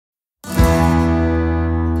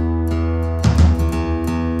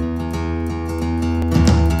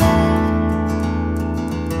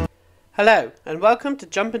Hello and welcome to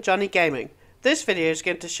Jumpin' Johnny Gaming. This video is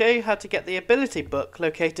going to show you how to get the ability book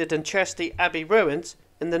located in Cherstey Abbey ruins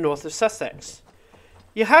in the north of Sussex.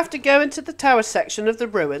 You have to go into the tower section of the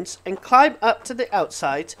ruins and climb up to the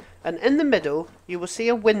outside, and in the middle you will see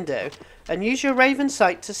a window, and use your raven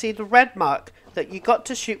sight to see the red mark that you got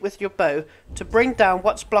to shoot with your bow to bring down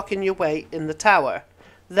what's blocking your way in the tower.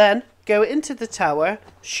 Then go into the tower,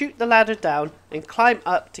 shoot the ladder down and climb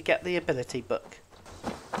up to get the ability book.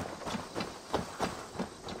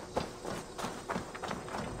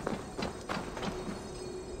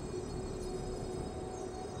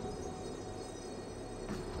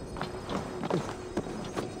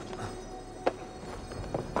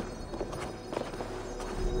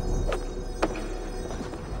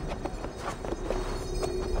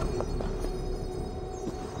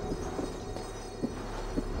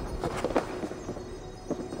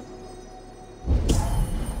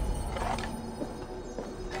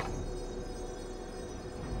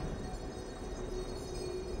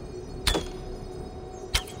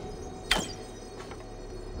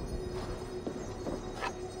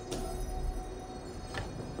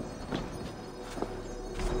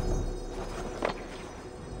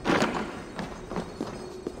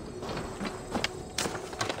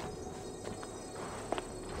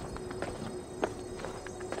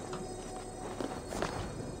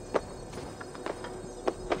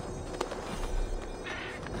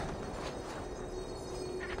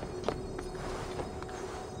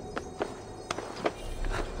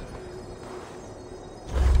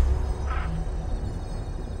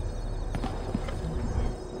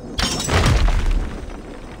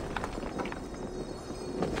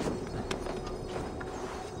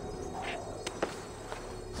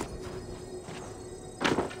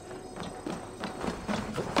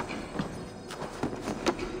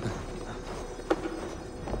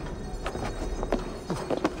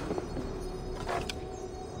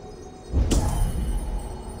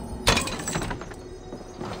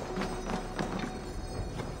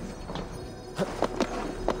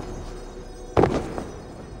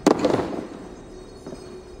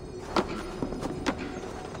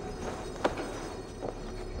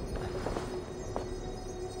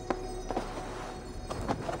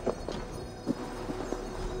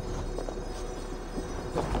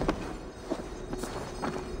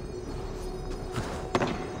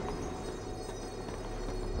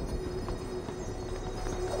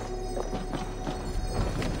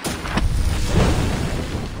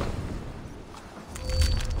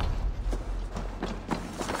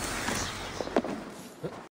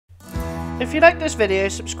 If you like this video,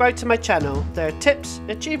 subscribe to my channel. There are tips,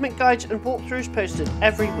 achievement guides and walkthroughs posted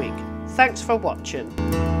every week. Thanks for watching.